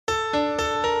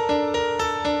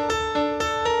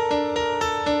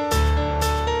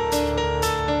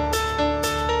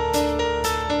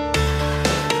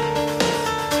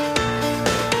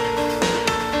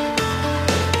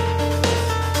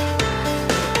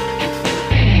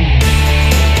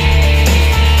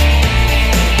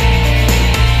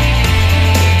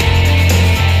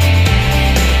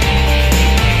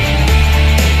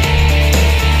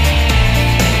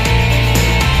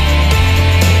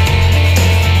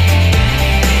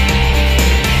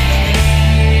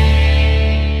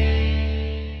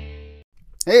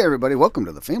Hey everybody, welcome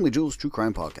to the Family Jewels True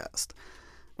Crime Podcast.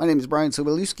 My name is Brian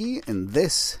Sobolewski, and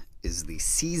this is the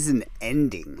season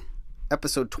ending,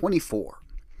 episode 24,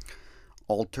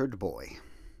 Altered Boy.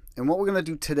 And what we're going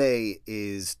to do today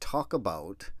is talk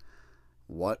about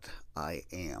what I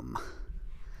am.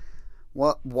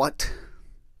 What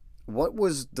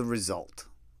was the result?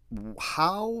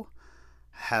 How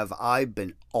have I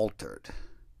been altered?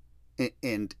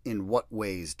 And in what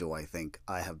ways do I think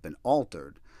I have been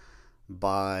altered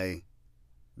by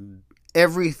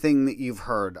everything that you've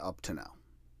heard up to now?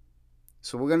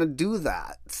 So we're going to do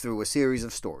that through a series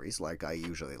of stories like I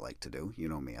usually like to do. You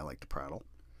know me, I like to prattle.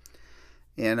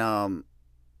 And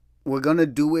we're going to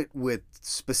do it with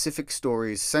specific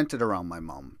stories centered around my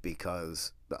mom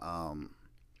because,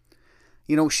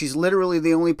 she's literally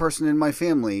the only person in my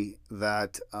family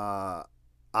that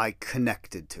I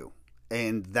connected to.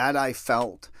 And that I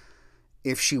felt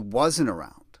if she wasn't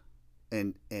around,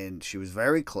 and she was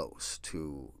very close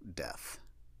to death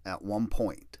at one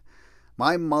point.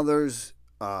 My mother's,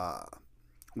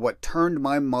 what turned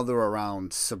my mother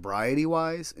around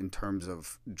sobriety-wise in terms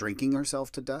of drinking herself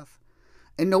to death,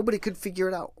 and nobody could figure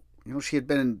it out. She had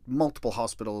been in multiple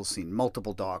hospitals, seen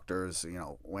multiple doctors,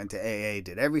 went to AA,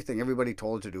 did everything everybody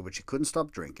told her to do, but she couldn't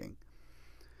stop drinking.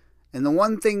 And the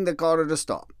one thing that got her to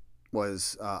stop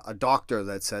was a doctor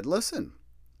that said, listen,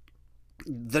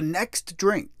 the next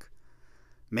drink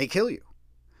may kill you,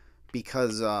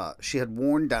 because she had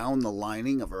worn down the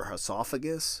lining of her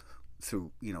esophagus through,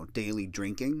 daily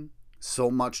drinking so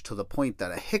much to the point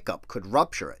that a hiccup could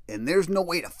rupture it. And there's no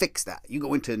way to fix that. You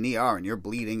go into an ER and you're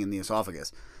bleeding in the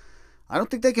esophagus. I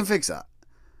don't think they can fix that.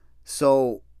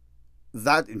 So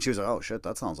and she was like, oh shit,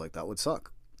 that sounds like that would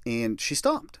suck. And she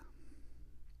stopped.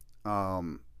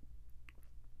 But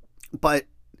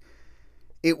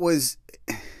it was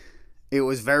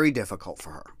very difficult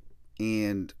for her.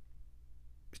 And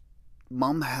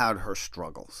Mom had her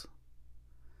struggles.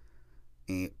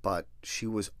 But she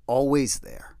was always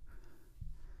there.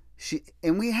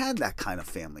 And we had that kind of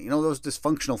family. Those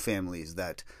dysfunctional families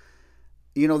that,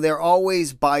 they're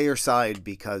always by your side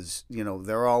because,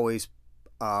 they're always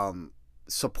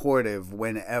supportive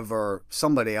whenever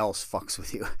somebody else fucks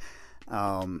with you.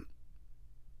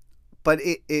 But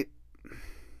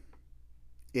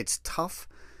it's tough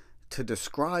to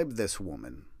describe this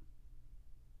woman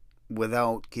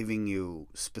without giving you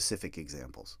specific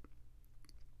examples.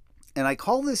 And I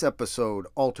call this episode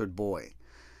Altered Boy.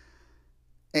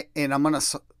 And I'm going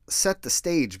to set the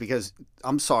stage because,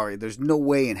 I'm sorry, there's no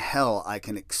way in hell I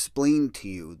can explain to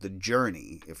you the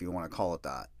journey, if you want to call it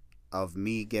that, of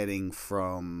me getting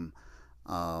from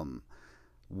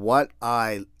what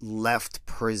I left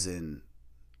prison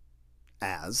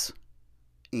as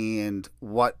and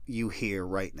what you hear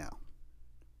right now.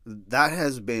 That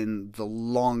has been the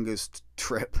longest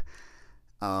trip.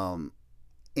 And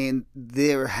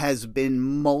there has been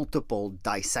multiple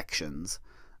dissections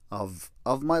of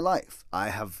my life. I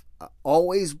have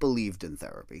always believed in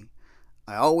therapy.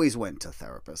 I always went to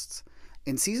therapists.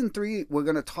 In season 3, we're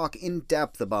going to talk in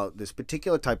depth about this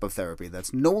particular type of therapy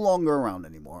that's no longer around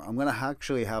anymore. I'm going to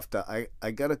actually have to,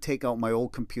 I got to take out my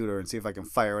old computer and see if I can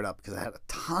fire it up because I had a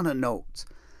ton of notes.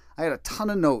 I had a ton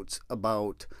of notes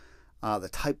about the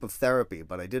type of therapy,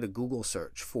 but I did a Google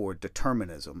search for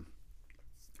determinism.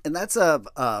 And that's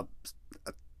a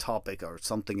topic or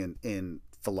something in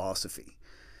philosophy.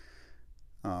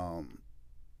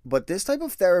 But this type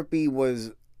of therapy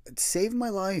it saved my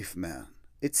life, man.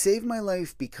 It saved my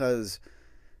life because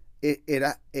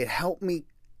it helped me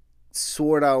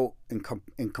sort out and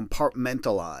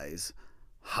compartmentalize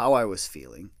how I was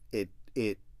feeling. It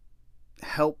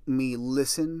helped me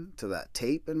listen to that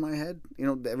tape in my head.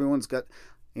 Everyone's got,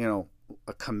 a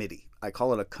committee. I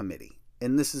call it a committee.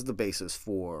 And this is the basis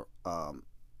for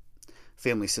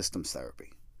family systems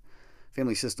therapy.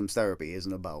 Family systems therapy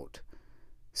isn't about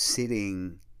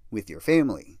sitting with your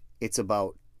family. It's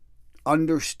about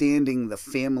understanding the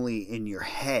family in your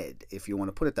head, if you want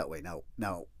to put it that way. Now,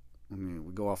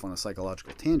 we go off on a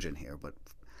psychological tangent here, but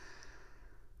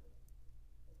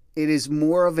it is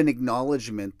more of an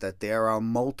acknowledgement that there are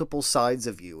multiple sides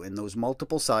of you, and those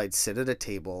multiple sides sit at a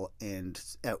table, and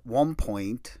at one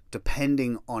point,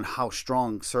 depending on how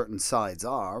strong certain sides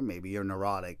are, maybe you're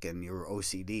neurotic and you're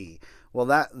OCD, well,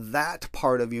 that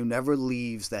part of you never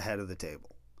leaves the head of the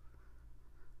table.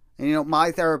 And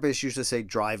my therapist used to say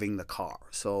driving the car.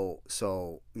 So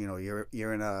you're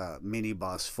in a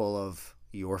minibus full of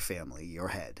your family, your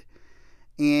head.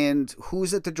 And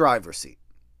who's at the driver's seat?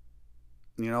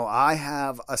 I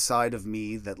have a side of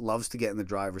me that loves to get in the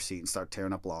driver's seat and start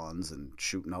tearing up lawns and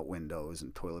shooting out windows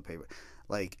and toilet paper.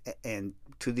 Like, and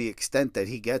to the extent that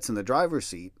he gets in the driver's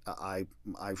seat, I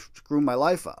screw my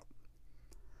life up.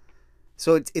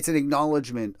 So it's an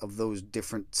acknowledgement of those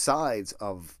different sides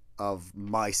of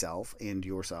myself and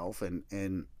yourself,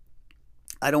 and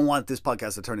I don't want this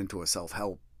podcast to turn into a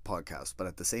self-help podcast, but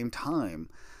at the same time,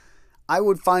 I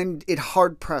would find it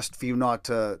hard pressed for you not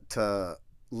to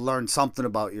learn something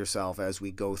about yourself as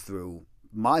we go through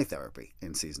my therapy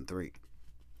in season 3.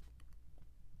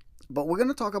 But we're going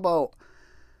to talk about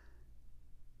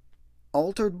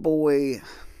Altered Boy.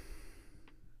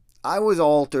 I was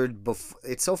altered before.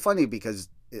 It's so funny because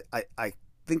I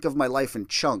think of my life in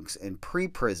chunks, and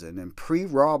pre-prison and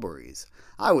pre-robberies.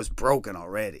 I was broken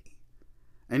already.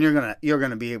 And you're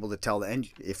gonna be able to tell that. And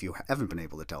if you haven't been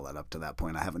able to tell that up to that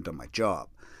point, I haven't done my job.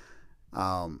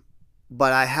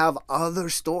 But I have other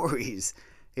stories.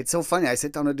 It's so funny. I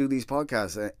sit down to do these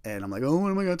podcasts, and I'm like, oh,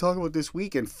 what am I going to talk about this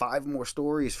week? And 5 more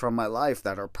stories from my life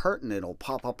that are pertinent will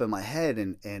pop up in my head,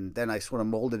 and then I sort of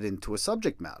mold it into a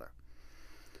subject matter.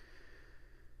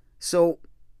 So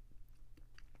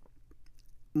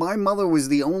my mother was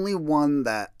the only one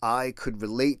that I could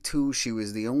relate to. She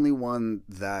was the only one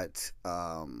that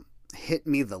hit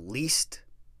me the least.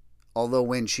 Although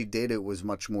when she did, it was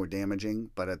much more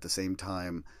damaging. But at the same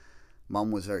time,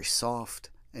 Mom was very soft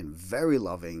and very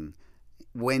loving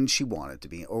when she wanted to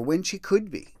be, or when she could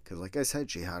be. Because like I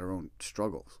said, she had her own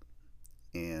struggles.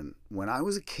 And when I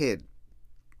was a kid,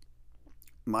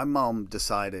 my mom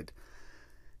decided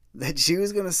that she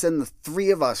was going to send the 3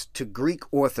 of us to Greek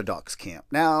Orthodox camp.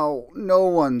 Now, no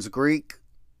one's Greek.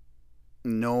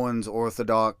 No one's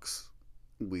Orthodox.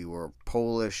 We were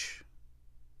Polish,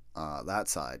 that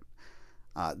side.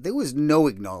 There was no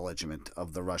acknowledgement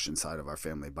of the Russian side of our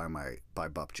family by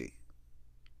Bubji.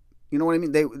 You know what I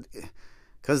mean?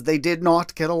 Because they did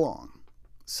not get along.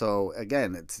 So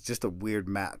again, it's just a weird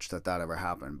match that ever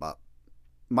happened. But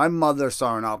my mother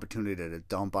saw an opportunity to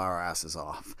dump our asses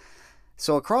off.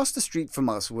 So across the street from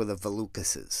us were the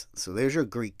Valukases. So there's your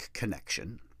Greek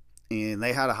connection. And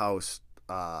they had a house,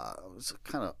 it was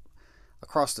kind of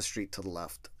across the street to the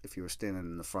left, if you were standing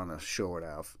in the front of Sherwood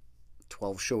Ave,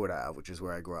 12 Sherwood Ave, which is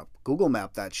where I grew up. Google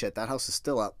map that shit. That house is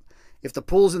still up. If the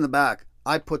pool's in the back,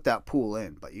 I put that pool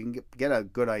in, but you can get a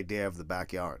good idea of the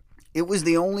backyard. It was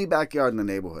the only backyard in the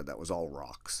neighborhood that was all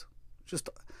rocks. Just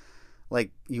like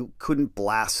you couldn't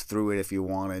blast through it if you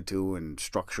wanted to, and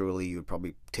structurally you'd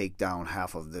probably take down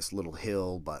half of this little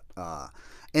hill, but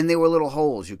and there were little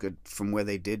holes you could from where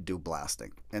they did do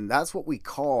blasting. And that's what we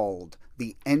called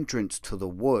the entrance to the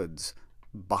woods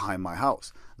behind my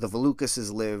house. The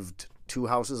Valukases lived 2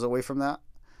 houses away from that.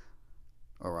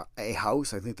 Or a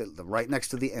house, I think that right next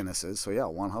to the Ennises. So yeah,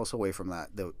 1 house away from that.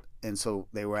 And so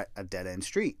they were at a dead-end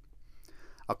street.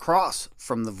 Across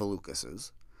from the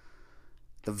Valukases,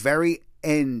 the very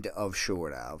end of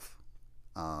Sherwood Ave,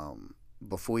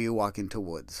 before you walk into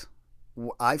woods.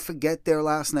 I forget their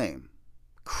last name.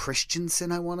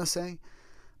 Christensen, I want to say.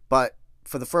 But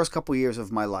for the first couple years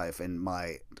of my life and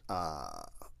my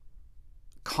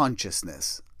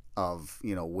consciousness of,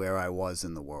 where I was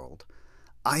in the world,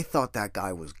 I thought that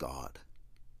guy was God.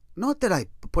 Not that I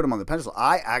put him on the pedestal.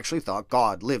 I actually thought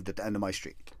God lived at the end of my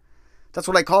street. That's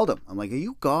what I called him. I'm like, are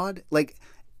you God? Like,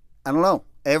 I don't know.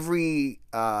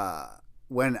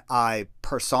 When I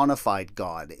personified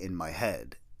God in my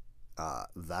head,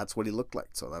 that's what he looked like.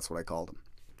 So that's what I called him.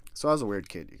 So I was a weird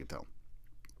kid, you could tell.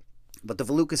 But the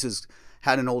Valukases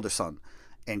had an older son,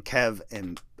 and Kev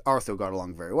and Arthur got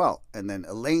along very well. And then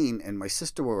Elaine and my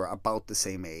sister were about the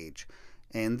same age.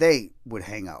 And they would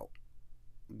hang out.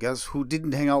 Guess who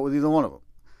didn't hang out with either one of them?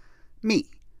 Me.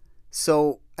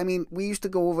 So, I mean, we used to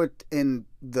go over in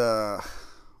the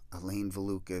Elaine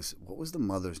Valukas. What was the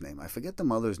mother's name? I forget the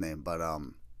mother's name, but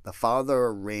the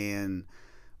father ran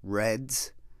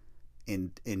Reds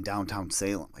in downtown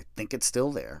Salem. I think it's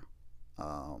still there.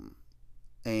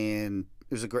 And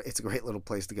it's a great little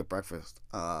place to get breakfast.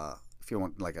 If you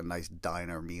want like a nice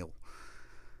diner meal.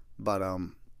 But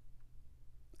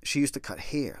she used to cut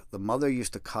hair. The mother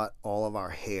used to cut all of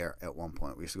our hair at one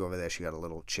point. We used to go over there. She got a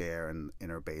little chair in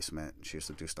her basement. She used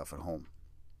to do stuff at home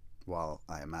while,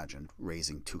 I imagined,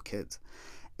 raising 2 kids.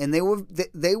 And they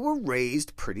were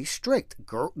raised pretty strict.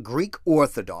 Greek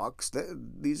Orthodox.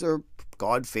 These are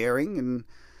God-fearing, and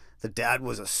the dad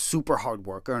was a super hard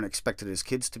worker and expected his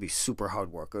kids to be super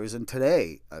hard workers. And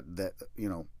today,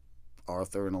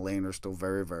 Arthur and Elaine are still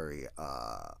very, very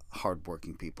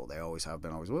hardworking people. They always have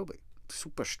been, always will be.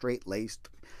 Super straight-laced,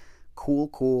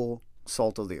 cool,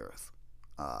 salt of the earth.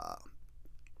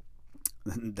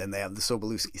 Then they have the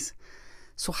Sobolewskis.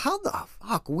 So how the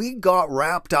fuck we got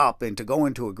wrapped up into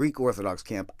going to a Greek Orthodox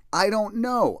camp, I don't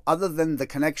know, other than the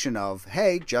connection of,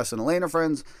 hey, Jess and Elaine are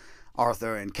friends,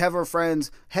 Arthur and Kev are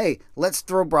friends, hey, let's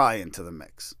throw Brian to the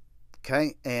mix.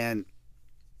 Okay? And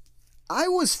I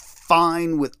was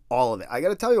fine with all of it. I got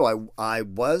to tell you, I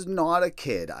was not a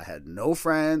kid. I had no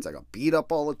friends. I got beat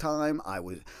up all the time. I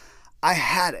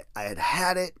had it. I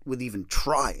had it with even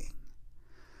trying.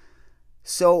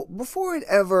 So before it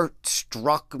ever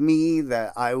struck me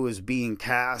that I was being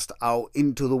cast out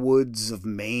into the woods of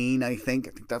Maine, I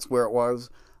think that's where it was.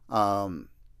 That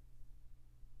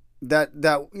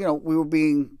we were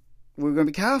going to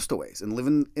be castaways and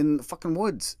living in the fucking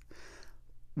woods.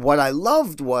 What I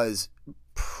loved was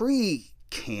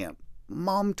pre-camp.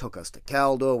 Mom took us to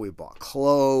Caldo. We bought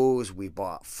clothes. We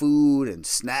bought food and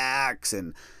snacks.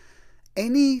 And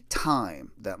any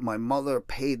time that my mother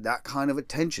paid that kind of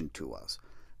attention to us,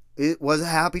 it was a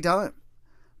happy time.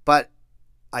 But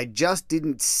I just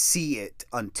didn't see it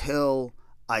until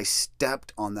I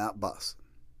stepped on that bus.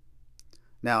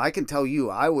 Now, I can tell you,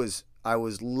 I was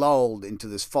lulled into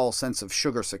this false sense of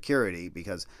sugar security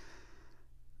because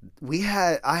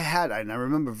I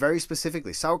remember very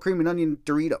specifically, sour cream and onion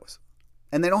Doritos.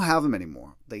 And they don't have them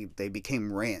anymore. They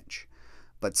became ranch.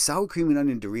 But sour cream and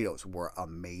onion Doritos were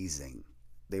amazing.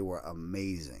 They were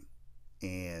amazing.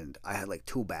 And I had like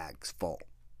 2 bags full.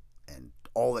 And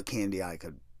all the candy I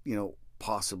could,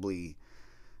 possibly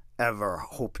ever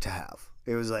hope to have.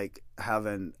 It was like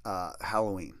having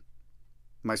Halloween.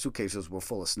 My suitcases were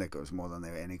full of Snickers more than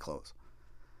they were any clothes.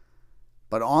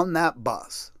 But on that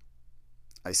bus,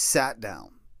 I sat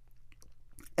down.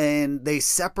 And they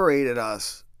separated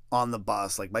us on the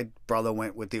bus. Like my brother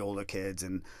went with the older kids.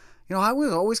 And, I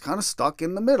was always kind of stuck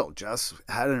in the middle. Just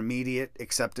had an immediate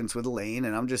acceptance with Elaine.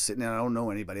 And I'm just sitting there. I don't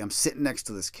know anybody. I'm sitting next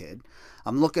to this kid.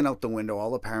 I'm looking out the window.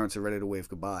 All the parents are ready to wave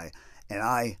goodbye. And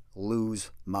I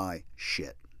lose my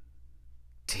shit.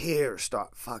 Tears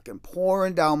start fucking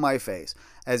pouring down my face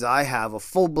as I have a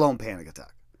full-blown panic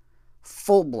attack.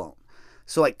 Full-blown.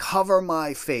 So I cover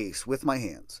my face with my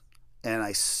hands and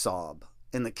I sob.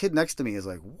 And the kid next to me is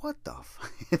like, what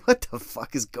the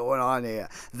fuck is going on here?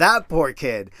 That poor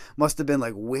kid must have been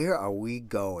like, where are we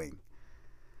going?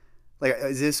 Like,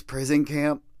 is this prison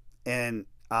camp? And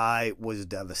I was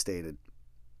devastated.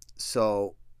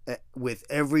 So with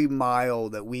every mile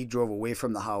that we drove away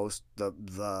from the house,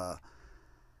 the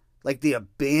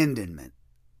abandonment,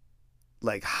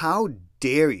 like, how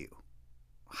dare you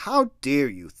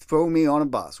throw me on a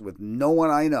bus with no one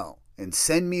I know and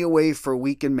send me away for a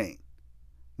week in Maine?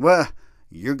 Well,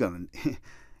 you're gonna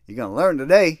learn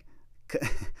today.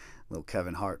 Little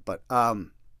Kevin Hart. But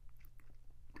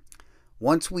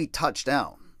once we touched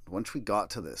down, once we got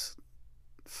to this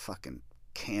fucking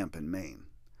camp in Maine,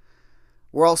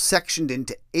 we're all sectioned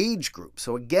into age groups.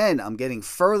 So again, I'm getting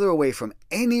further away from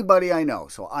anybody I know.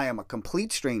 So I am a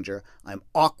complete stranger. I'm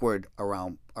awkward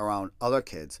around other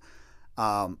kids.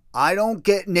 I don't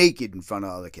get naked in front of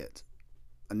other kids.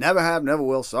 I never have, never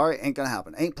will. Sorry, ain't going to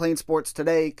happen. Ain't playing sports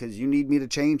today because you need me to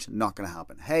change. Not going to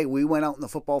happen. Hey, we went out in the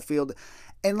football field,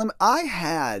 and I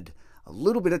had a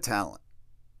little bit of talent.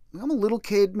 I'm a little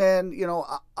kid, man.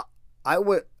 I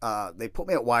would. They put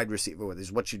me at wide receiver, which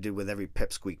is what you did with every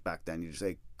pipsqueak back then. You just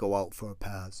say, go out for a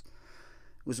pass.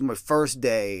 It was my first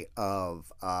day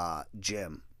of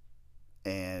gym,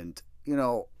 and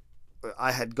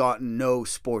I had gotten no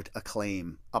sport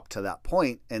acclaim up to that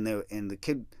point, and the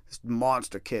kid, this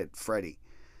monster kid, Freddie,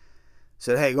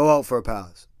 said, hey, go out for a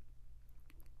pass.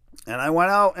 And I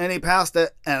went out, and he passed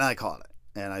it, and I caught it,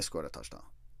 and I scored a touchdown.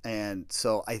 And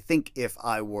so I think if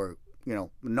I were,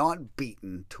 not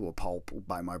beaten to a pulp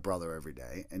by my brother every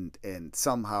day, and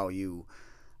somehow you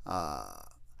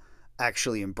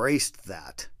actually embraced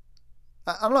that,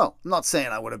 I don't know. I'm not saying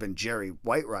I would have been Jerry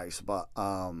White Rice, but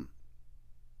I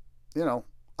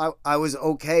was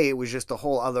okay. It was just a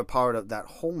whole other part of that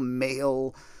whole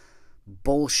male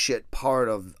bullshit part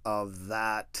of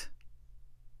that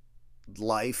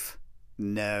life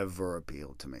never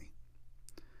appealed to me.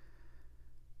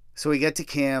 So we get to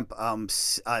camp.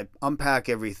 I unpack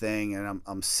everything, and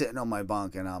I'm sitting on my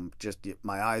bunk, and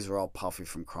my eyes are all puffy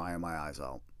from crying my eyes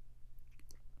out.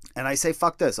 And I say,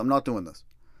 fuck this. I'm not doing this.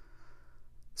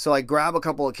 So I grab a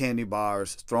couple of candy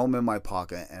bars, throw them in my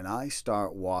pocket, and I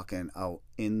start walking out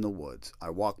in the woods. I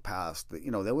walk past,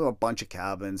 there were a bunch of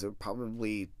cabins. There were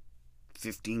probably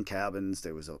 15 cabins.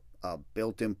 There was a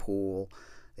built-in pool.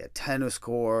 They had tennis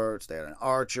courts. They had an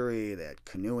archery. They had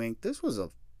canoeing. This was a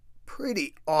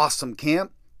pretty awesome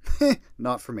camp.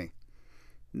 Not for me.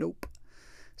 Nope.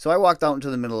 So I walked out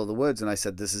into the middle of the woods, and I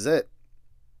said, this is it.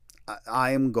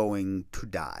 I am going to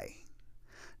die.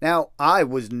 Now, I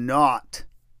was not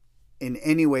in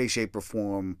any way, shape, or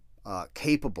form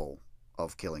capable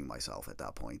of killing myself at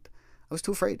that point. I was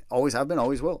too afraid. Always have been,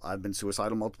 always will. I've been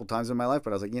suicidal multiple times in my life,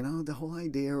 but I was like, the whole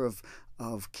idea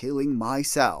of killing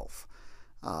myself,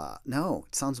 no,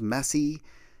 it sounds messy.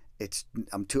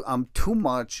 I'm too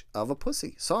much of a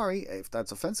pussy. Sorry if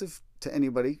that's offensive to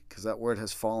anybody, because that word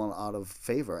has fallen out of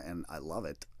favor, and I love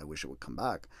it. I wish it would come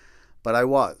back, but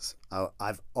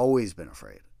I've always been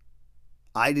afraid.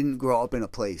 I didn't grow up in a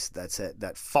place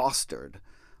that fostered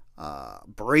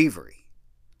bravery.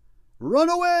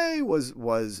 Runaway was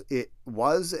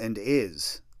and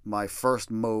is my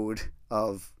first mode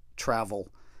of travel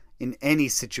in any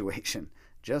situation.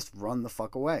 Just run the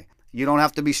fuck away. You don't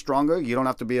have to be stronger. You don't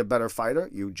have to be a better fighter.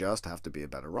 You just have to be a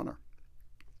better runner.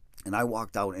 And I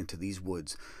walked out into these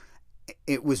woods.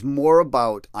 It was more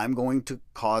about, I'm going to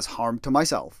cause harm to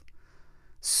myself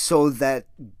so that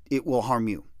it will harm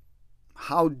you.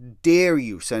 How dare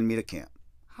you send me to camp?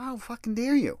 How fucking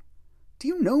dare you? Do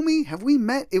you know me? Have we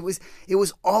met? It was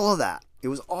all of that. It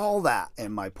was all that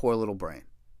in my poor little brain.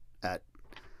 At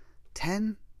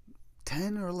 10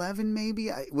 or 11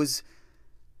 maybe. I was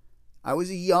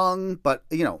young, but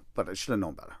I should have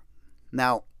known better.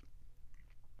 Now,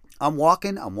 I'm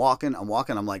walking. I'm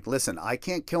like, listen, I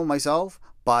can't kill myself,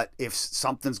 but if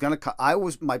something's going to come,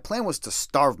 my plan was to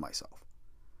starve myself.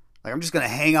 Like, I'm just going to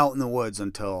hang out in the woods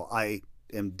until I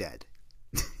am dead.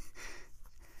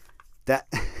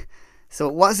 So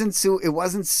it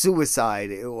wasn't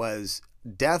suicide. It was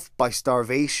death by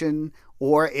starvation,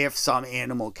 or if some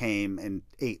animal came and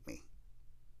ate me.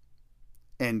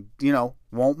 And,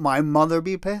 won't my mother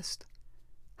be pissed?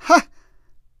 Ha!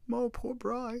 Oh, poor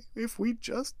Bry. If we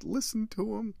just listened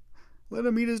to him. Let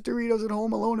him eat his Doritos at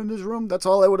home alone in his room. That's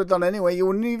all I would have done anyway. You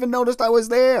wouldn't even noticed I was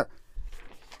there.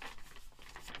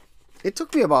 It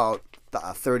took me about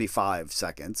 35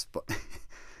 seconds, but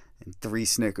and 3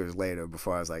 Snickers later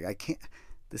before I was like, I can't.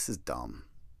 This is dumb.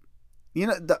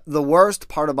 The worst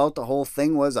part about the whole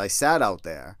thing was I sat out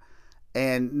there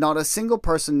and not a single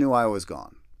person knew I was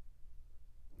gone.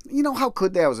 How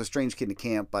could they? I was a strange kid in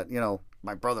camp, but,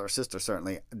 my brother or sister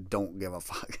certainly don't give a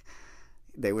fuck.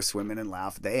 They were swimming and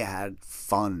laughing. They had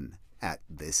fun at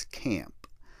this camp.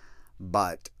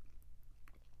 But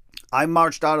I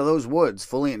marched out of those woods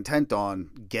fully intent on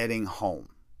getting home.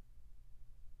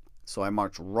 So I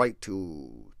marched right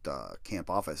to the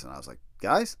camp office, and I was like,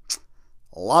 guys,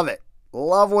 love it.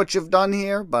 Love what you've done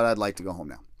here, but I'd like to go home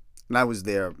now. And I was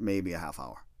there maybe a half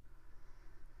hour.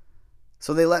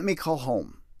 So they let me call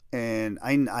home. And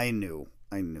I knew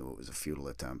it was a futile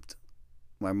attempt.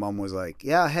 My mom was like,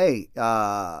 yeah, hey,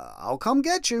 I'll come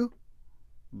get you,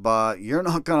 but you're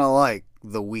not going to like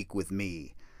the week with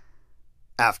me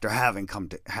after having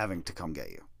to come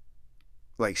get you.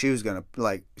 Like, she was going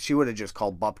to, she would have just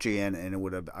called Bupchi in, and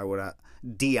I would have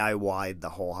DIY'd the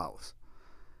whole house.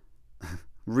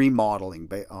 Remodeling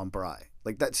on Bry.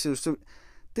 Like,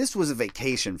 this was a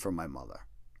vacation for my mother.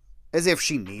 As if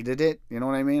she needed it, you know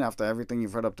what I mean? After everything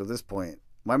you've heard up to this point.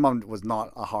 My mom was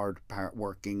not a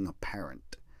working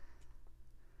parent.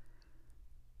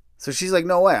 So she's like,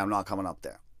 no way, I'm not coming up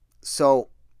there. So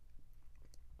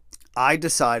I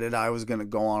decided I was going to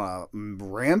go on a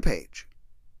rampage.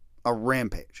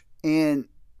 And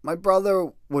my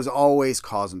brother was always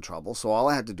causing trouble, so all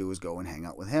I had to do was go and hang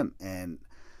out with him. And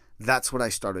that's what I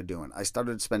started doing. I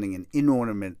started spending an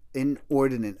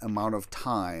inordinate amount of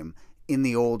time in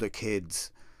the older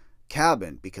kids'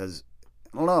 cabin because,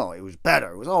 I don't know, it was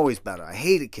better. It was always better. I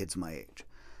hated kids my age.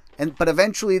 But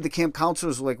eventually the camp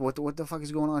counselors were like, what the fuck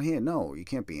is going on here? No, you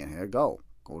can't be in here. Go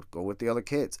with the other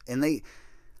kids. And they,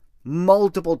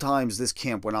 multiple times this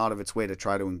camp went out of its way to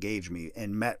try to engage me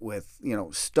and met with,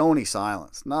 stony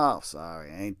silence. No,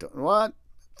 sorry, I ain't doing, what?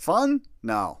 Fun?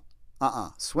 No.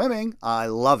 Swimming? I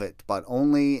love it, but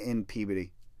only in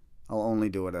Peabody. I'll only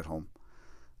do it at home.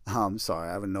 I'm sorry,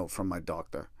 I have a note from my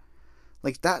doctor.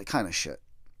 Like that kind of shit.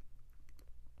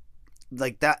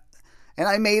 Like that. And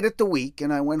I made it the week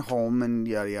and I went home and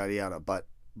yada, yada, yada. But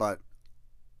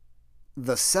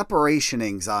the separation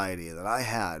anxiety that I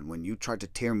had when you tried to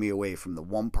tear me away from the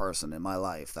one person in my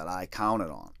life that I counted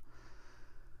on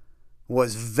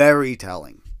was very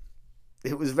telling.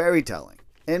 It was very telling.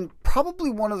 And probably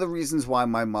one of the reasons why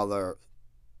my mother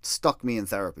stuck me in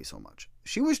therapy so much.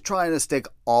 She was trying to stick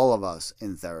all of us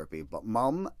in therapy, but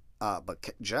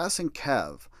Jess and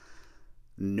Kev,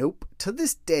 nope. To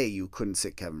this day, you couldn't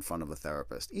sit Kev in front of a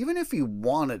therapist. Even if he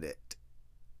wanted it,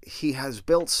 he has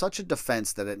built such a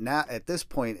defense that at this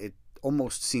point, it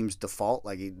almost seems default,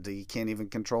 like he can't even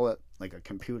control it, like a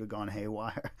computer gone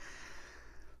haywire.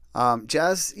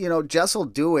 Jess will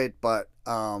do it, but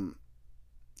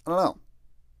I don't know.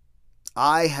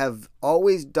 I have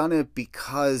always done it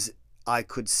because I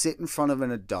could sit in front of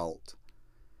an adult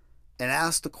and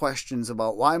ask the questions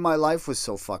about why my life was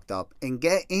so fucked up and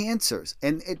get answers.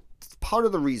 And it's part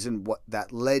of the reason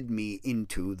that led me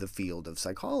into the field of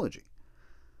psychology.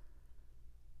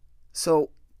 So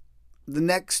the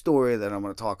next story that I'm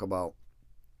going to talk about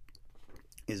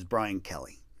is Brian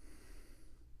Kelly.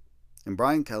 And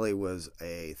Brian Kelly was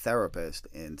a therapist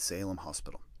in Salem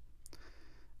Hospital.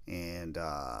 And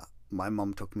my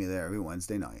mom took me there every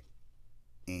Wednesday night.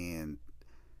 And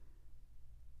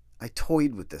I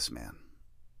toyed with this man.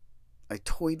 I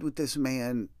toyed with this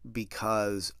man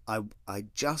because I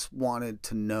just wanted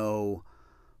to know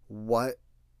what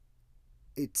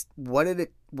it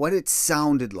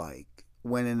sounded like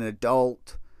when an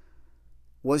adult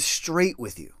was straight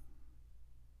with you.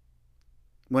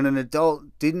 When an adult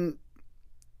didn't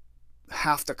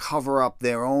have to cover up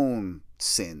their own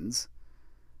sins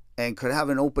and could have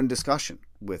an open discussion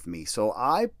with me. So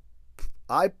I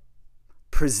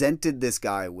presented this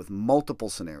guy with multiple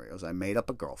scenarios. I made up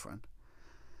a girlfriend.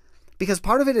 Because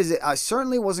part of it is I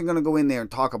certainly wasn't going to go in there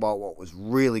and talk about what was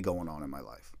really going on in my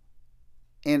life.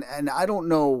 And I don't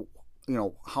know,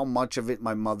 how much of it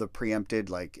my mother preempted.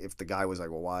 Like if the guy was like,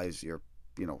 well, why is your,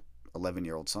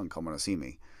 11-year-old son coming to see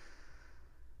me?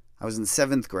 I was in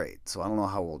 7th grade, so I don't know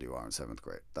how old you are in 7th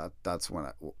grade. That's when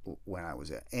I was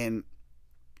at. And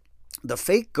the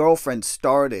fake girlfriend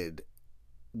started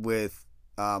with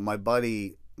my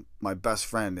buddy, my best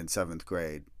friend in 7th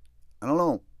grade. I don't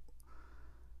know.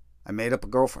 I made up a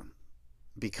girlfriend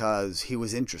because he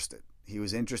was interested. He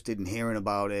was interested in hearing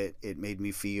about it. It made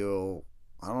me feel,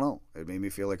 I don't know, it made me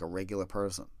feel like a regular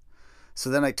person. So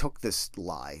then I took this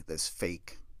lie, this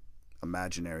fake,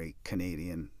 imaginary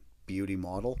Canadian beauty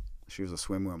model. She was a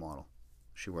swimwear model.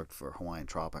 She worked for Hawaiian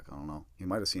Tropic. I don't know. You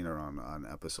might have seen her on an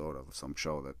episode of some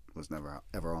show that was never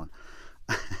ever on.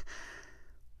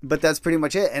 But that's pretty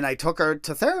much it. And I took her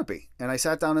to therapy. And I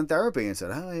sat down in therapy and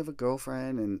said, I have a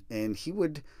girlfriend. And he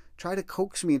would try to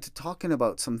coax me into talking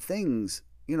about some things,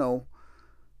 and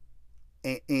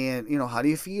how do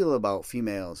you feel about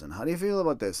females? And how do you feel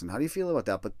about this? And how do you feel about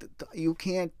that? But you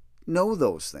can't know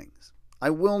those things. I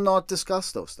will not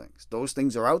discuss those things. Those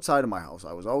things are outside of my house.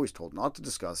 I was always told not to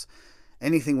discuss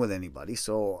anything with anybody.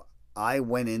 So I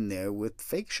went in there with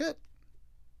fake shit.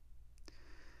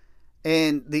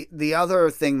 And the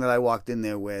other thing that I walked in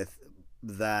there with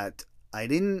that I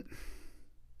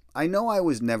know I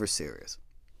was never serious,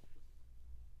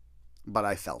 but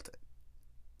I felt it.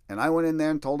 And I went in there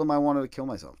and told him I wanted to kill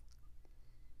myself.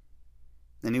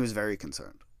 And he was very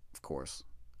concerned, of course.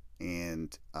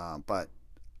 And, but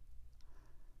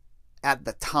at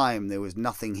the time, there was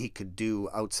nothing he could do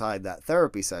outside that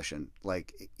therapy session.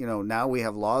 Like, now we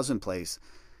have laws in place.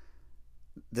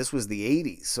 This was the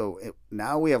 80s. So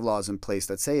now we have laws in place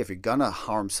that say if you're going to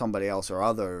harm somebody else or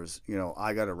others,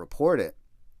 I got to report it.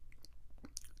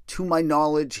 To my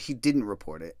knowledge, he didn't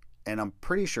report it. And I'm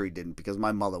pretty sure he didn't because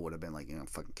my mother would have been like,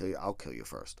 fucking kill you. I'll kill you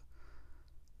first.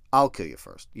 I'll kill you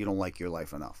first. You don't like your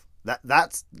life enough.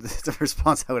 That's the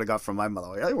response I would have got from my mother.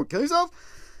 Like, you want to kill yourself?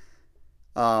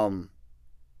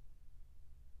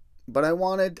 But I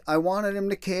wanted him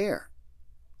to care.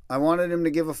 I wanted him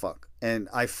to give a fuck. And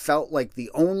I felt like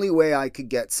the only way I could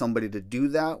get somebody to do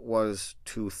that was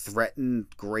to threaten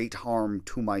great harm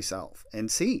to myself.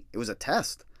 And see, it was a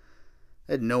test.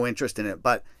 I had no interest in it,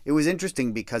 but it was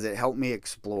interesting because it helped me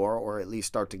explore or at least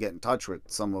start to get in touch with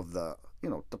some of the,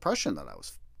 depression that I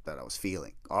was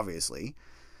feeling. Obviously,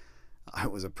 I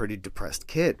was a pretty depressed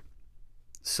kid.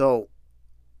 So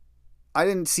I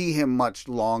didn't see him much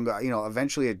longer.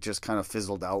 Eventually it just kind of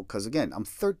fizzled out because, again, I'm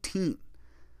 13.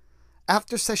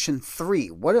 After session 3,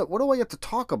 what do I have to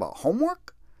talk about?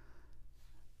 Homework?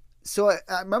 So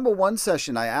I remember one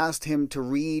session I asked him to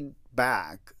read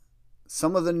back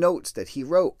some of the notes that he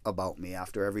wrote about me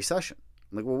after every session.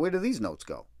 I'm like, well, where do these notes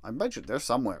go? I bet you they're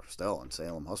somewhere still in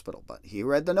Salem Hospital. But he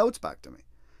read the notes back to me.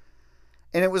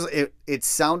 And it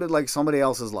sounded like somebody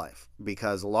else's life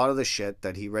because a lot of the shit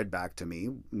that he read back to me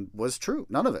was true.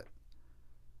 None of it.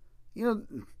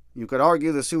 You could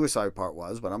argue the suicide part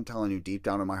was, but I'm telling you deep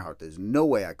down in my heart, there's no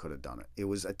way I could have done it. It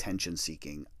was attention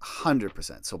seeking,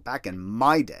 100%. So back in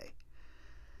my day,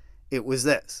 it was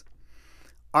this.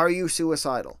 Are you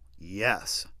suicidal?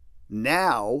 Yes.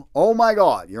 Now, oh my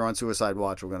God, you're on suicide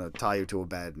watch. We're going to tie you to a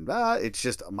bed. It's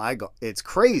just, my God, it's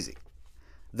crazy.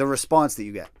 The response that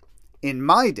you get. In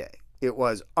my day, it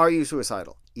was, are you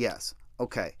suicidal? Yes.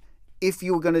 Okay. If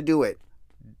you were going to do it,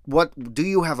 do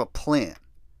you have a plan?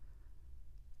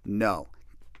 No.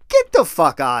 Get the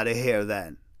fuck out of here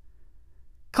then.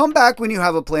 Come back when you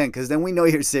have a plan, because then we know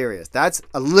you're serious. That's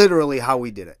literally how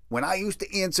we did it. When I used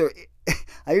to answer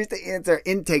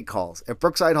intake calls at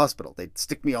Brookside Hospital. They'd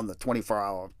stick me on the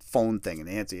 24-hour phone thing and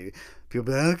answer you. People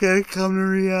be like, okay, come to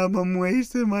rehab. I'm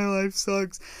wasted. My life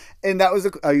sucks. And that was,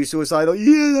 are you suicidal?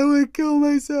 Yes, I want to kill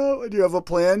myself. Do you have a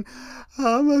plan?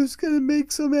 I'm just going to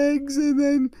make some eggs and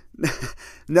then...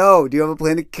 No, do you have a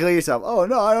plan to kill yourself? Oh,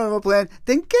 no, I don't have a plan.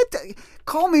 Then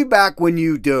call me back when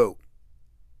you do.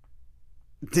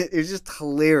 It was just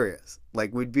hilarious.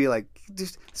 Like, we'd be like,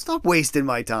 just stop wasting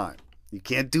my time. You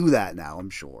can't do that now,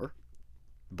 I'm sure.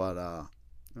 But I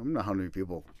don't know how many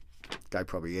people... Guy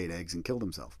probably ate eggs and killed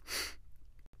himself.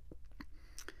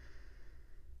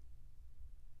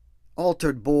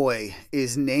 Altered Boy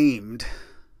is named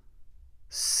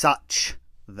such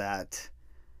that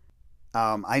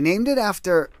I named it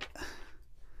after...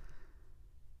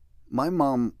 My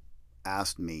mom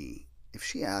asked me, if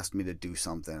she asked me to do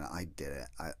something, I did it.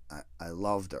 I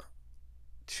loved her.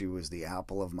 She was the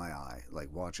apple of my eye, like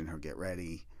watching her get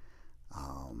ready.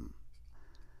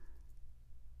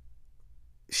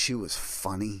 She was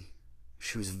funny.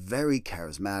 She was very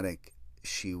charismatic.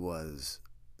 She was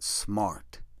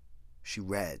smart. She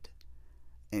read.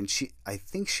 And I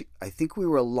think we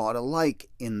were a lot alike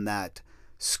in that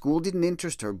school didn't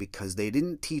interest her because they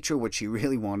didn't teach her what she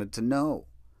really wanted to know.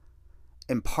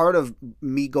 And part of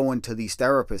me going to these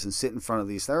therapists and sit in front of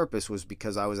these therapists was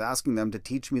because I was asking them to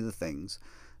teach me the things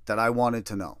that I wanted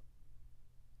to know.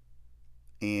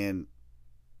 And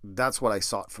that's what I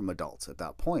sought from adults at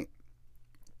that point.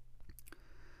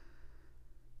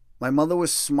 My mother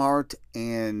was smart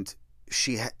and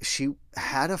she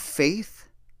had a faith.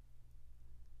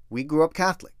 We grew up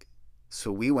Catholic.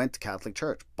 So we went to Catholic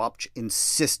church. Babch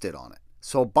insisted on it.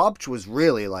 So Babch was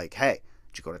really like, hey,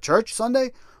 did you go to church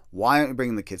Sunday? Why aren't you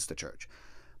bringing the kids to church?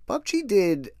 Babchi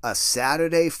did a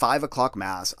Saturday 5 o'clock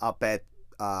mass up at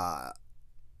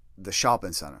the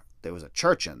shopping center. There was a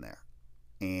church in there.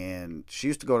 And she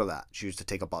used to go to that. She used to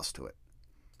take a bus to it.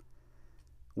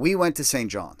 We went to St.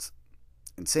 John's.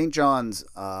 And St. John's,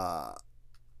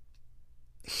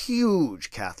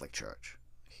 huge Catholic church.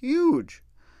 Huge.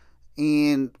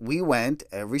 And we went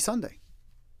every Sunday.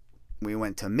 We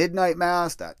went to midnight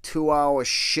mass, that 2-hour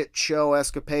shit show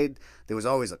escapade. There was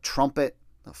always a trumpet.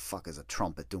 The fuck is a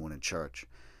trumpet doing in church?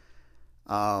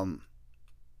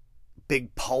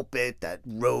 Big pulpit that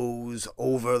rose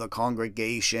over the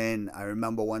congregation. I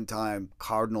remember one time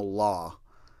Cardinal Law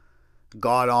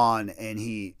got on and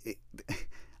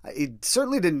it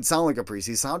certainly didn't sound like a priest.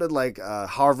 He sounded like a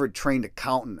Harvard-trained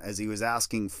accountant as he was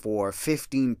asking for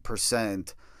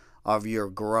 15% of your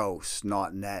gross,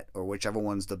 not net, or whichever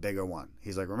one's the bigger one.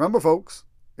 He's like, remember, folks,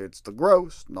 it's the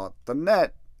gross, not the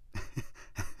net.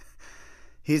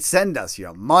 He'd send us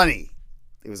your money.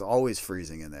 It was always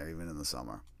freezing in there, even in the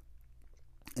summer.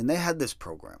 And they had this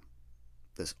program,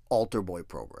 this Altar Boy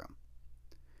program.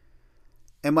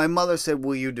 And my mother said,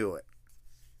 will you do it?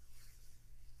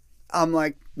 I'm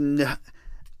like, no,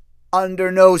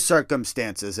 under no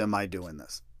circumstances am I doing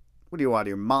this. What are you, out of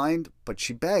your mind? But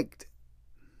she begged.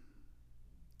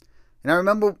 And I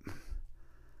remember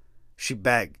she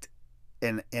begged.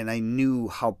 And I knew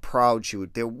how proud she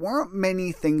would. There weren't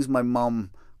many things my mom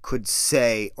could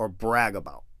say or brag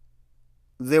about.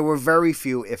 There were very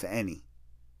few, if any.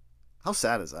 How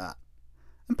sad is that?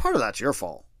 And part of that's your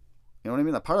fault. You know what I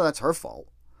mean? Part of that's her fault.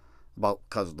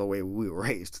 Because of the way we were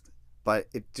raised. But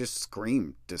it just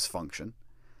screamed dysfunction.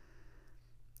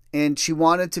 And she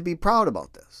wanted to be proud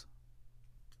about this.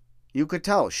 You could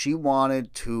tell she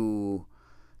wanted to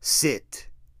sit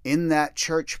in that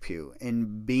church pew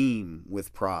and beam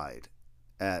with pride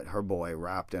at her boy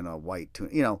wrapped in a white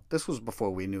tunic. You know, this was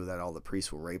before we knew that all the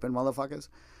priests were raping motherfuckers.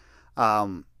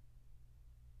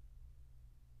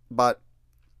 But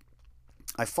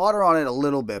I fought her on it a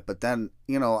little bit, but then,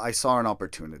 you know, I saw an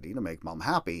opportunity to make mom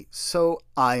happy. So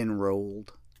I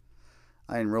enrolled.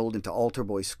 I enrolled into Altar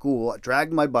Boy school. I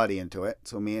dragged my buddy into it.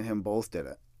 So me and him both did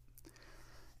it.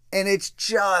 And it's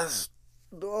just,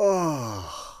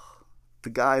 the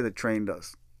guy that trained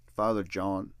us, Father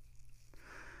John.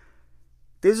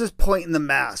 There's this point in the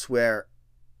mass where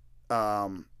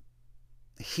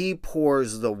he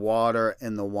pours the water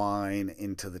and the wine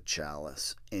into the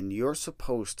chalice, and you're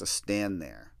supposed to stand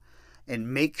there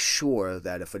and make sure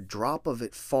that if a drop of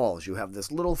it falls, you have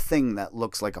this little thing that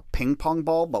looks like a ping pong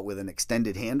ball but with an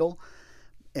extended handle,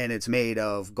 and it's made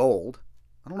of gold.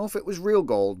 I don't know if it was real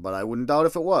gold, but I wouldn't doubt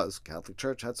if it was. Catholic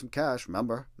Church had some cash,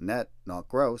 remember? Net, not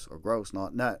gross, or gross,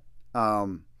 not net.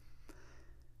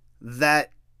 That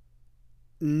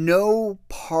no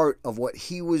part of what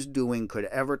he was doing could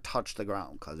ever touch the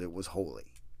ground because it was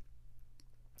holy.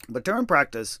 But during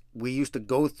practice, we used to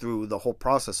go through the whole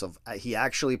process of he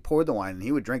actually poured the wine and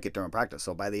he would drink it during practice.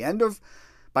 So by the end of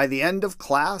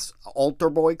class, altar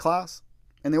boy class,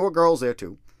 and there were girls there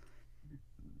too,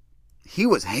 he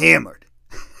was hammered.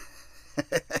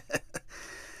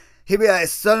 He'd be like,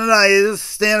 "Son and I, you just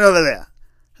stand over there."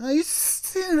 And you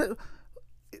stand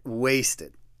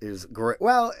wasted. It was great.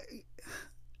 Well,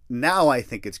 now I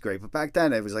think it's great, but back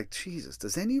then it was like, Jesus,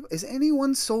 is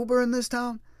anyone sober in this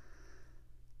town?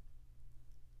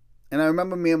 And I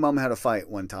remember me and Mom had a fight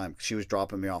one time. She was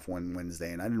dropping me off one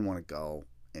Wednesday, and I didn't want to go.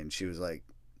 And she was like,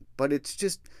 "But it's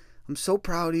just, I'm so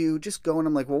proud of you. Just go." And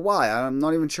I'm like, "Well, why? I'm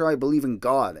not even sure I believe in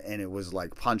God." And it was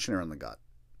like punching her in the gut.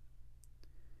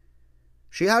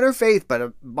 She had her faith,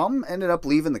 but Mom ended up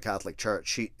leaving the Catholic Church.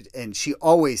 She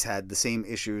always had the same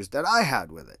issues that I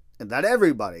had with it, and that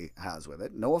everybody has with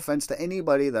it. No offense to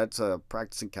anybody that's a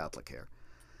practicing Catholic here.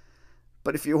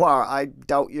 But if you are, I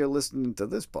doubt you're listening to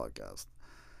this podcast.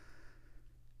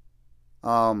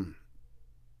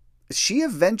 She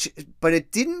eventually, but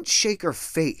it didn't shake her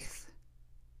faith.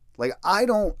 Like, I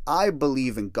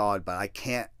believe in God, but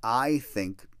I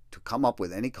think to come up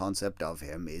with any concept of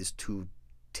him is to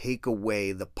take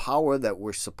away the power that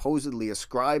we're supposedly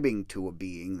ascribing to a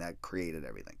being that created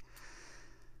everything.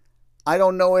 I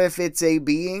don't know if it's a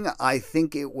being. I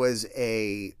think it was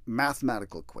a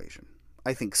mathematical equation.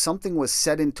 I think something was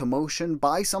set into motion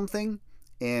by something,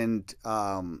 and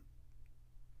to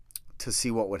see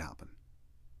what would happen.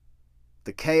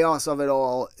 The chaos of it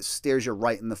all stares you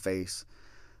right in the face.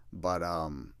 But I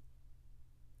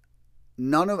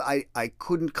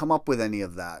couldn't come up with any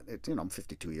of that. I'm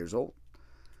 52 years old.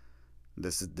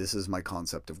 This is my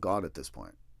concept of God at this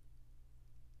point.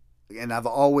 And I've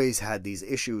always had these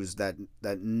issues that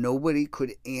nobody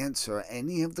could answer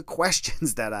any of the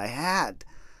questions that I had.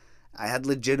 I had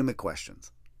legitimate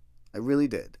questions. I really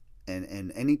did.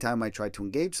 And anytime I tried to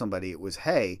engage somebody, it was,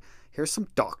 hey, here's some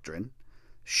doctrine,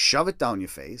 shove it down your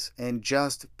face, and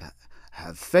just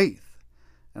have faith.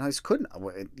 And I just couldn't.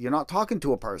 You're not talking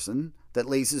to a person that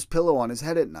lays his pillow on his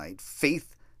head at night,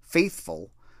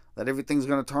 faithful, that everything's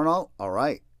going to turn out all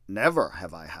right. Never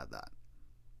have I had that.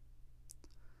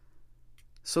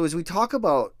 So as we talk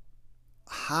about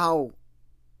how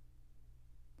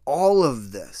all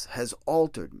of this has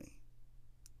altered me,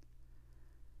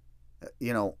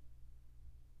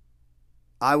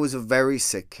 I was a very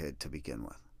sick kid to begin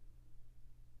with.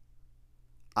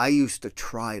 I used to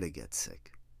try to get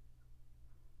sick.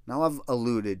 Now, I've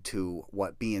alluded to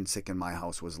what being sick in my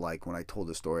house was like when I told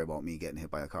the story about me getting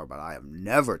hit by a car, but I have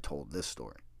never told this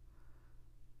story.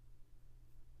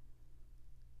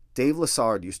 Dave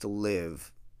Lessard used to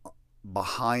live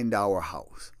behind our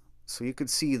house. So you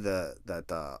could see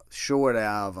that Sherwood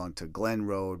Ave onto Glen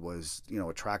Road was,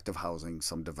 attractive housing.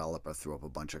 Some developer threw up a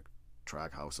bunch of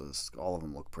tract houses. All of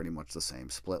them look pretty much the same,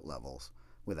 split levels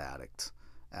with addicts.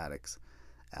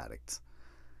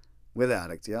 With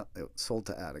addicts, yeah, it sold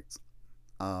to addicts.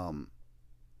 And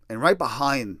right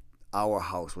behind our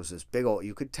house was this big old,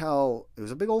 you could tell, it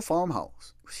was a big old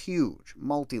farmhouse. It was huge,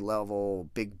 multi-level,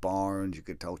 big barns. You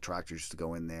could tell tractors used to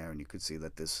go in there, and you could see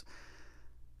that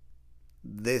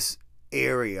this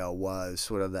area was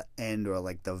sort of the end, or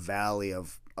like the valley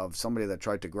of somebody that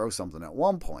tried to grow something at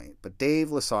one point. But Dave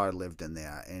Lessard lived in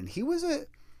there, and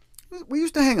we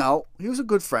used to hang out. He was a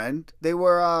good friend. They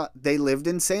lived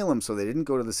in Salem, so they didn't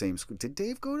go to the same school. Did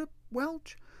Dave go to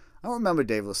Welch? I don't remember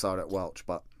Dave Lessard at Welch,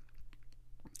 but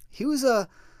he was a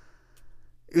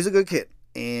good kid,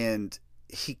 and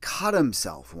he cut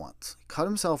himself once. He cut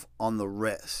himself on the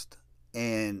wrist,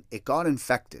 and it got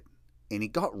infected, and he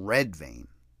got red vein.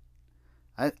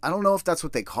 I don't know if that's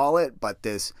what they call it, but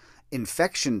this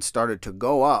infection started to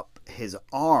go up his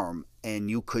arm, and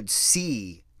you could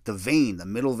see the vein, the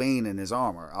middle vein in his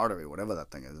arm, or artery, whatever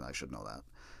that thing is, I should know that,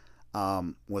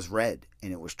 was red,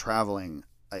 and it was traveling.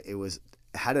 It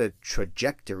had a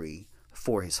trajectory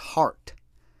for his heart,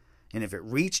 and if it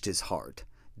reached his heart,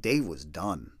 Dave was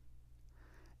done.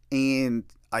 And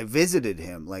I visited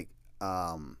him,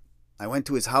 I went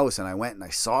to his house, and I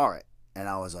saw it, and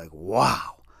I was like,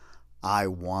 wow, I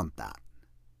want that.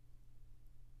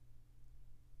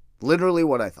 Literally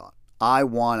what I thought. I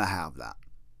want to have that.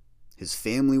 His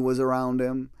family was around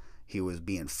him. He was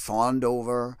being fawned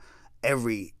over.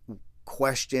 Every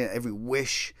question, every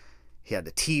wish. He had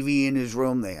the TV in his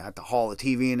room. They had to haul the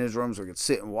TV in his room so he could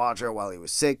sit and watch it while he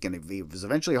was sick. And he was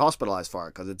eventually hospitalized for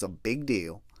it because it's a big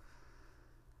deal.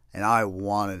 And I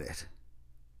wanted it.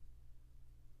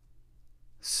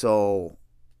 So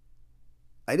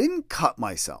I didn't cut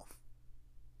myself.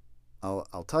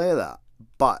 I'll tell you that.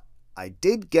 But I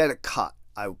did get a cut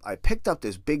I picked up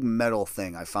this big metal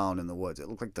thing I found in the woods. It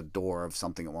looked like the door of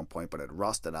something at one point, but it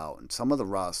rusted out, and some of the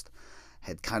rust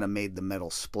had kind of made the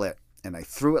metal split. And I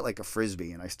threw it like a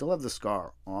frisbee, and I still have the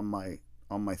scar on my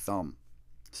thumb.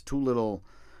 It's two little,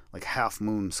 like, half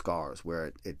moon scars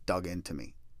where it dug into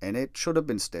me, and it should have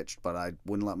been stitched, but I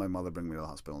wouldn't let my mother bring me to the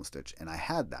hospital and stitch. And I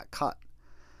had that cut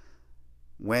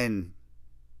when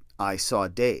I saw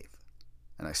Dave,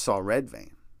 and I saw red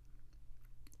vein.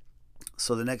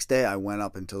 So the next day I went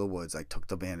up into the woods. I took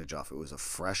the bandage off. It was a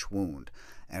fresh wound,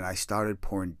 and I started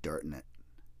pouring dirt in it.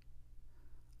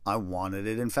 I wanted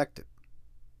it infected.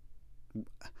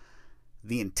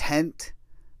 The intent,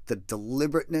 the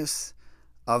deliberateness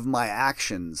of my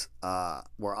actions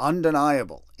were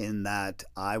undeniable in that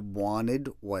I wanted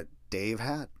what Dave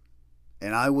had.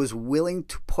 And I was willing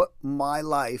to put my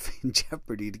life in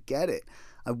jeopardy to get it.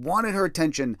 I wanted her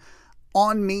attention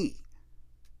on me.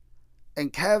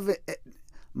 And Kev,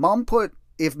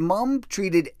 if Mom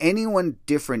treated anyone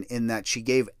different in that she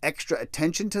gave extra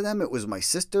attention to them, it was my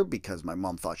sister, because my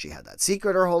mom thought she had that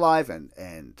secret her whole life,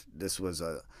 and this was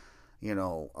a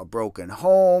broken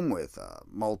home with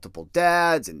multiple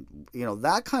dads, and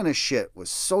that kind of shit was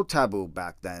so taboo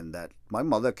back then that my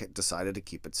mother decided to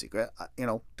keep it secret.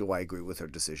 Do I agree with her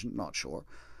decision? Not sure,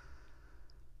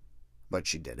 but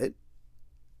she did it,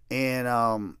 and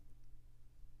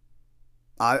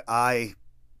I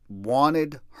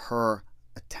wanted her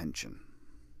attention,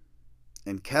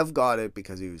 and Kev got it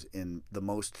because he was in the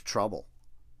most trouble.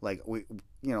 Like,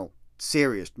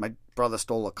 serious. My brother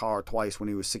stole a car twice when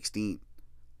he was 16,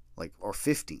 or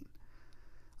 15,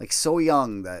 so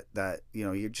young that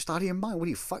you're just out of your mind. What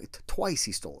do you fight? Twice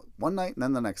he stole it, one night and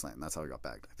then the next night, and that's how he got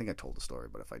bagged. I think I told the story,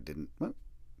 but if I didn't, well,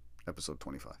 episode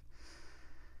 25.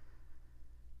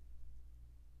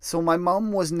 So my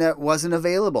mom wasn't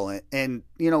available, and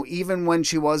even when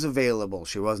she was available,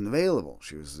 she wasn't available.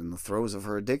 She was in the throes of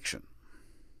her addiction.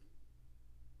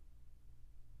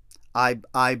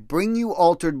 I bring you,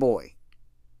 Altered Boy,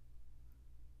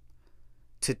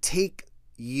 to take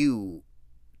you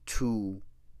to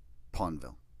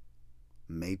Pondville,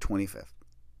 May 25th,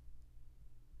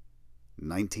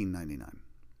 1999,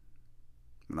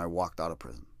 when I walked out of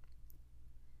prison.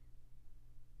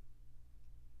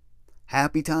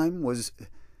 Happy time? Was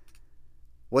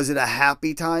it a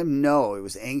happy time? No, it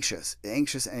was anxious.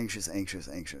 Anxious.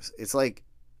 It's like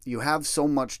you have so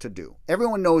much to do.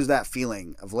 Everyone knows that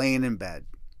feeling of laying in bed.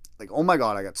 Like, oh my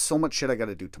God, I got so much shit I got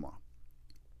to do tomorrow.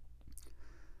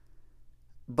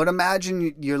 But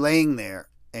imagine you're laying there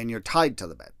and you're tied to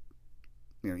the bed.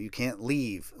 You can't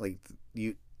leave.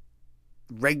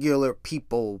 Regular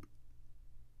people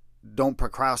don't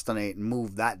procrastinate and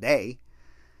move that day.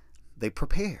 They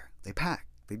prepare. They pack.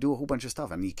 They do a whole bunch of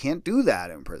stuff. And you can't do that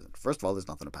in prison. First of all, there's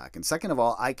nothing to pack. And second of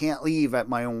all, I can't leave at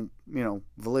my own,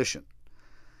 volition.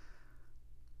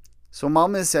 So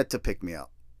Mom is set to pick me up.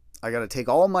 I got to take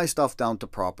all my stuff down to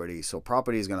Property. So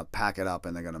Property is going to pack it up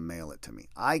and they're going to mail it to me.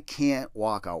 I can't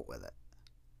walk out with it.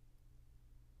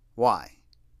 Why?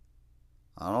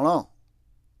 I don't know.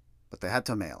 But they had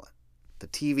to mail it. The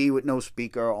TV with no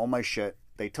speaker, all my shit.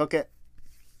 They took it.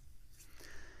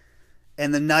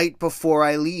 And the night before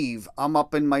I leave, I'm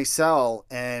up in my cell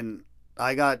and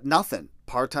I got nothing.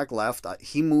 Partek left.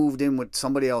 He moved in with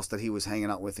somebody else that he was hanging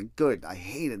out with. And good. I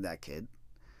hated that kid.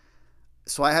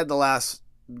 So I had the last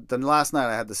night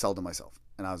I had the cell to myself.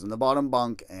 And I was in the bottom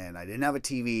bunk and I didn't have a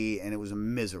TV and it was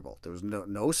miserable. There was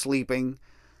no sleeping.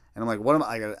 And I'm like, what am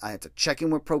I had to check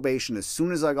in with probation as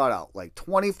soon as I got out.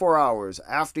 24 hours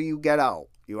after you get out,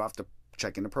 you have to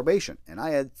check into probation. And I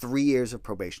had 3 years of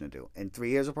probation to do. And 3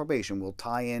 years of probation will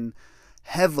tie in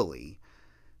heavily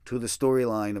to the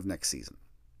storyline of next season.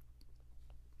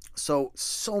 So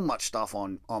much stuff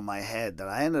on my head that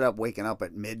I ended up waking up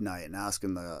at midnight and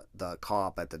asking the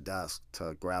cop at the desk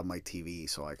to grab my TV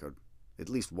so I could at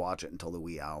least watch it until the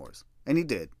wee hours. And he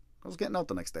did. I was getting out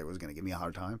the next day. It was going to give me a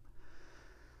hard time.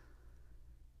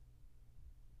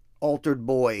 Altered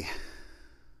Boy.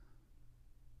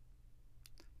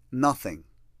 Nothing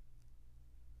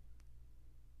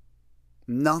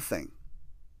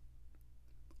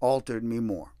altered me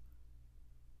more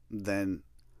than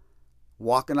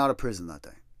walking out of prison that day.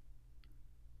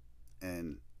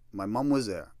 And my mom was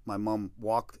there. My mom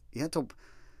walked. You had to,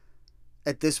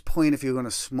 at this point, if you're going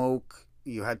to smoke,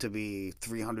 you had to be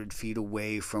 300 feet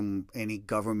away from any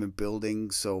government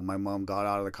building. So my mom got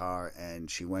out of the car and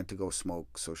she went to go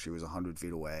smoke. So she was 100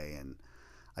 feet away. And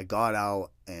I got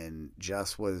out and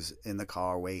Jess was in the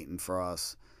car waiting for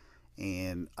us.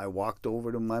 And I walked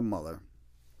over to my mother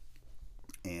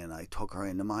and I took her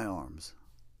into my arms.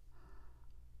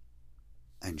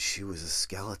 And she was a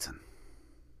skeleton.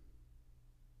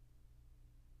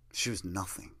 She was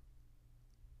nothing.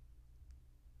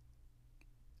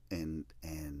 And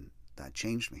that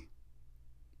changed me.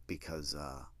 Because,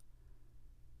 I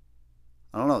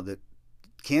don't know, that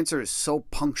cancer is so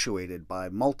punctuated by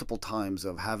multiple times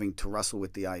of having to wrestle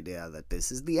with the idea that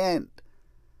this is the end.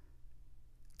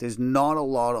 There's not a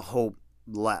lot of hope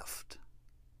left.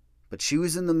 But she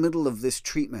was in the middle of this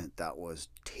treatment that was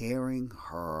tearing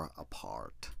her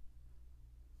apart.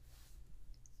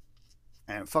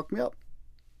 And it fucked me up.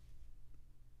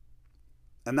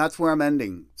 And that's where I'm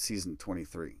ending season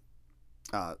 23.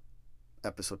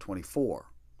 Episode 24.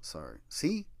 Sorry.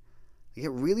 See? I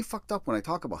get really fucked up when I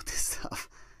talk about this stuff.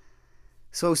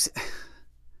 So,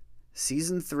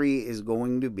 season 3 is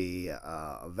going to be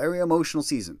a very emotional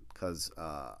season because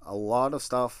a lot of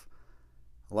stuff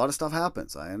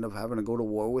happens. I end up having to go to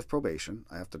war with probation.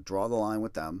 I have to draw the line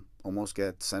with them, almost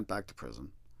get sent back to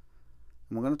prison.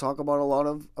 And we're going to talk about a lot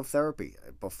of therapy.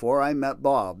 Before I met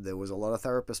Bob, there was a lot of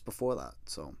therapists before that.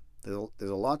 So there's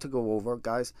a lot to go over,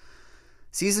 guys.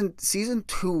 Season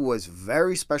 2 was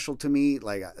very special to me.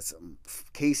 Like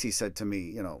Casey said to me,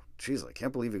 you know, geez, I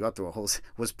can't believe you got through a whole...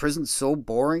 Was prison so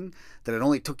boring that it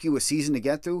only took you a season to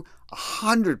get through?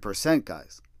 100%,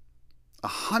 guys.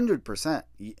 100%.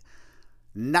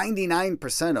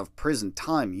 99% of prison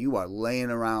time, you are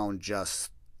laying around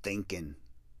just thinking.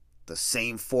 The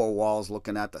same 4 walls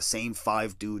looking at, the same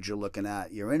 5 dudes you're looking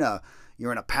at. You're in a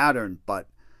pattern, but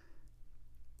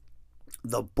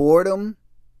the boredom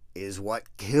is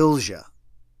what kills you.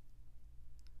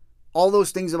 All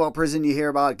those things about prison you hear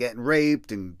about, getting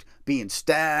raped and being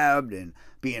stabbed and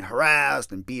being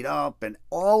harassed and beat up, and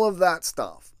all of that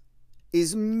stuff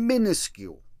is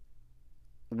minuscule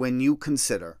when you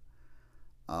consider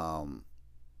how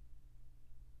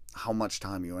much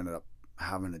time you ended up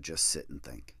having to just sit and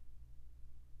think.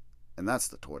 And that's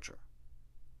the torture.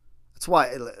 That's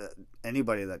why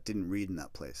anybody that didn't read in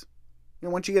that place, you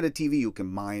know, once you get a TV, you can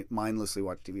mindlessly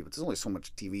watch TV, but there's only so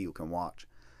much TV you can watch.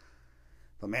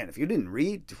 But man, if you didn't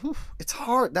read, it's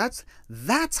hard. That's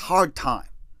hard time.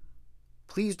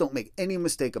 Please don't make any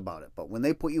mistake about it. But when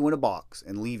they put you in a box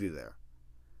and leave you there,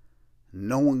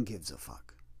 no one gives a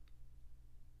fuck.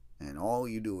 And all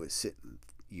you do is sit in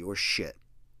your shit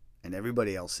and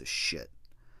everybody else's shit.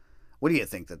 What do you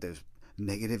think, that there's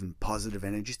negative and positive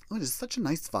energy? Oh, there's such a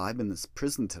nice vibe in this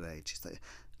prison today. Just like,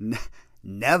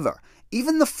 never.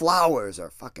 Even the flowers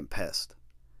are fucking pissed.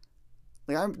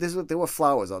 Like there were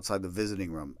flowers outside the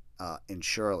visiting room in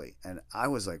Shirley, and I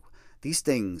was like, these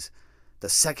things, the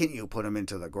second you put them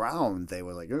into the ground, they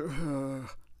were like, I really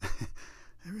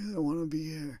don't want to be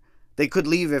here. They could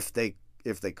leave if they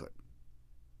could.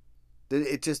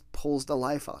 It just pulls the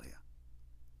life out of you,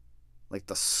 like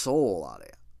the soul out of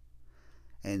you.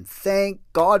 And thank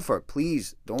God for it.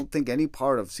 Please don't think any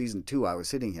part of season 2 I was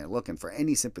sitting here looking for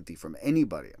any sympathy from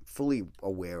anybody. I'm fully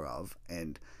aware of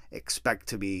and expect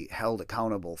to be held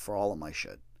accountable for all of my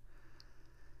shit.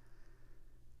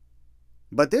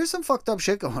 But there's some fucked up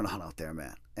shit going on out there,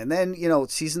 man. And then, you know,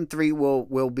 season 3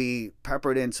 will be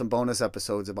peppered in some bonus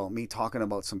episodes about me talking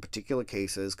about some particular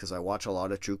cases, because I watch a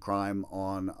lot of true crime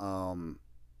on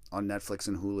Netflix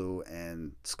and Hulu,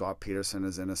 and Scott Peterson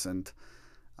is innocent.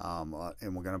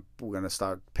 And we're gonna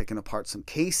start picking apart some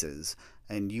cases,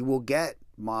 and you will get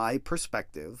my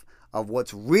perspective of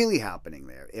what's really happening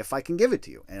there, if I can give it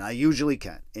to you, and I usually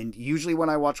can. And usually when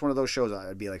I watch one of those shows,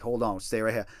 I'd be like, hold on, stay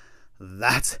right here.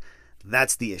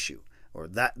 That's the issue, or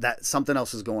that something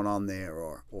else is going on there,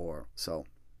 or so.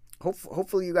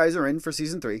 Hopefully you guys are in for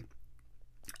season 3.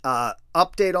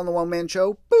 Update on the One Man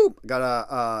Show. Boom! Got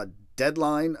a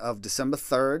deadline of December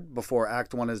 3rd before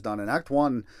Act 1 is done, and Act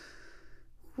 1.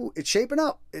 It's shaping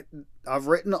up. I've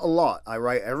written a lot. I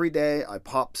write every day. I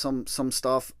pop some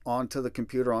stuff onto the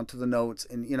computer, onto the notes,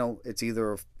 and you know, it's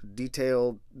either a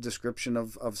detailed description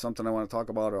of something I want to talk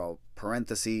about, or a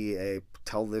parenthesis,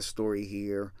 tell this story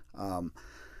here.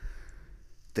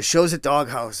 The shows at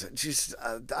Doghouse.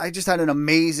 I just had an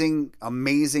amazing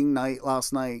night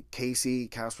last night. Casey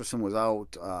Casperson was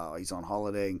out. He's on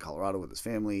holiday in Colorado with his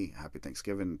family. Happy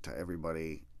Thanksgiving to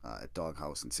everybody at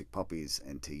Doghouse and Sick Puppies,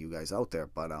 and to you guys out there.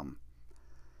 But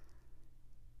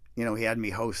you know, he had me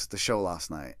host the show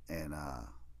last night, and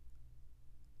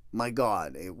my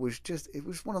God, it was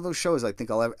one of those shows I think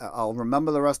I'll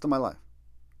remember the rest of my life.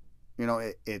 You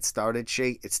know, it started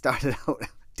out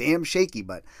damn shaky,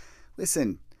 but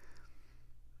listen,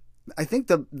 I think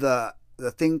the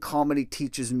thing comedy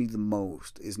teaches me the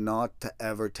most is not to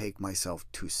ever take myself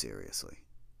too seriously.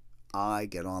 I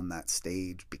get on that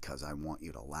stage because I want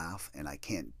you to laugh, and I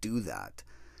can't do that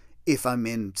if I'm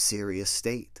in serious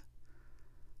state.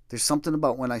 There's something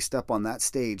about when I step on that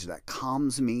stage that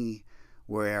calms me,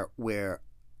 where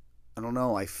I don't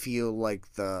know, I feel like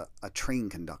a train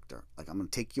conductor. Like, I'm going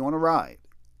to take you on a ride,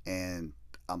 and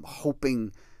I'm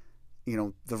hoping,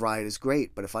 the ride is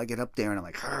great. But if I get up there and I'm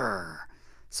like, Arr.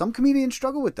 Some comedians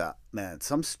struggle with that, man.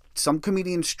 Some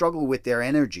comedians struggle with their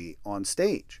energy on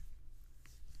stage.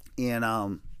 And I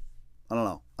don't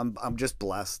know. I'm just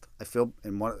blessed. I feel,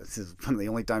 this is one of the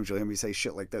only times you'll hear me say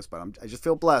shit like this, but I just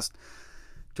feel blessed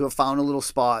to have found a little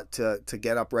spot to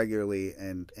get up regularly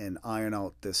and iron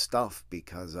out this stuff,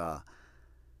 because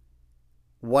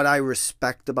what I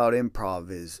respect about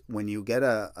improv is when you get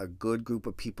a good group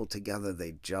of people together,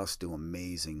 they just do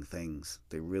amazing things.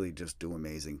 They really just do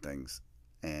amazing things.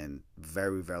 And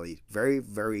very, very, very,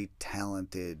 very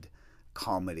talented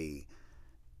comedy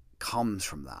comes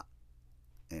from that.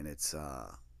 And it's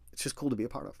just cool to be a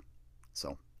part of.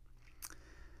 So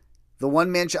the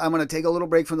one man show, I'm going to take a little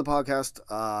break from the podcast,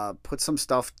 put some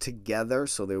stuff together,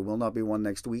 so there will not be one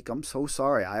next week. I'm so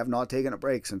sorry. I have not taken a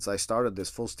break since I started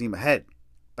this full steam ahead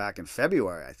back in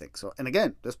February, I think. So, and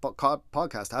again, this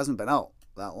podcast hasn't been out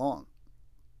that long.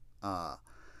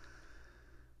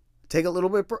 Take a little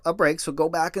bit a break, so go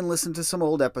back and listen to some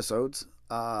old episodes.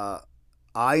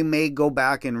 I may go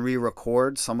back and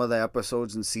re-record some of the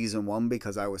episodes in season 1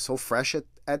 because I was so fresh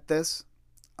at this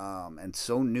and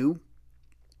so new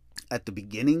at the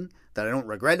beginning that I don't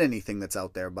regret anything that's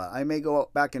out there. But I may go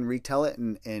back and retell it,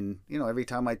 and every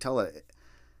time I tell it,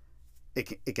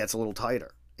 it gets a little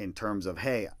tighter in terms of,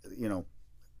 hey,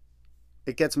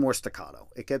 it gets more staccato.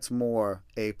 It gets more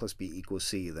A plus B equals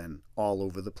C than all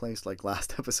over the place like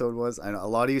last episode was. I know a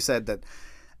lot of you said that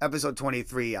episode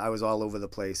 23, I was all over the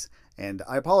place, and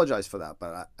I apologize for that,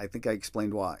 but I think I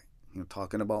explained why.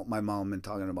 Talking about my mom and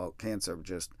talking about cancer,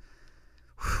 just,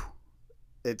 whew,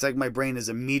 it's like my brain is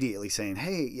immediately saying,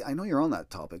 hey, I know you're on that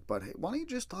topic, but hey, why don't you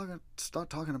just start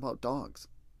talking about dogs?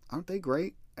 Aren't they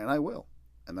great? And I will,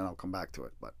 and then I'll come back to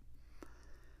it, but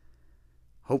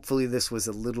hopefully this was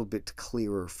a little bit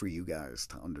clearer for you guys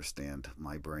to understand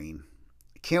my brain.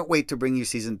 Can't wait to bring you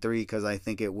season 3, because I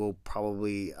think it will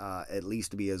probably at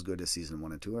least be as good as season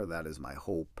 1 and 2, or that is my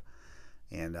hope.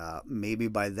 And maybe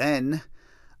by then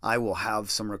I will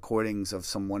have some recordings of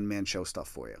some one-man show stuff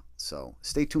for you. So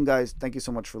stay tuned, guys. Thank you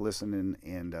so much for listening,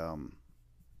 and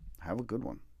have a good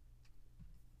one.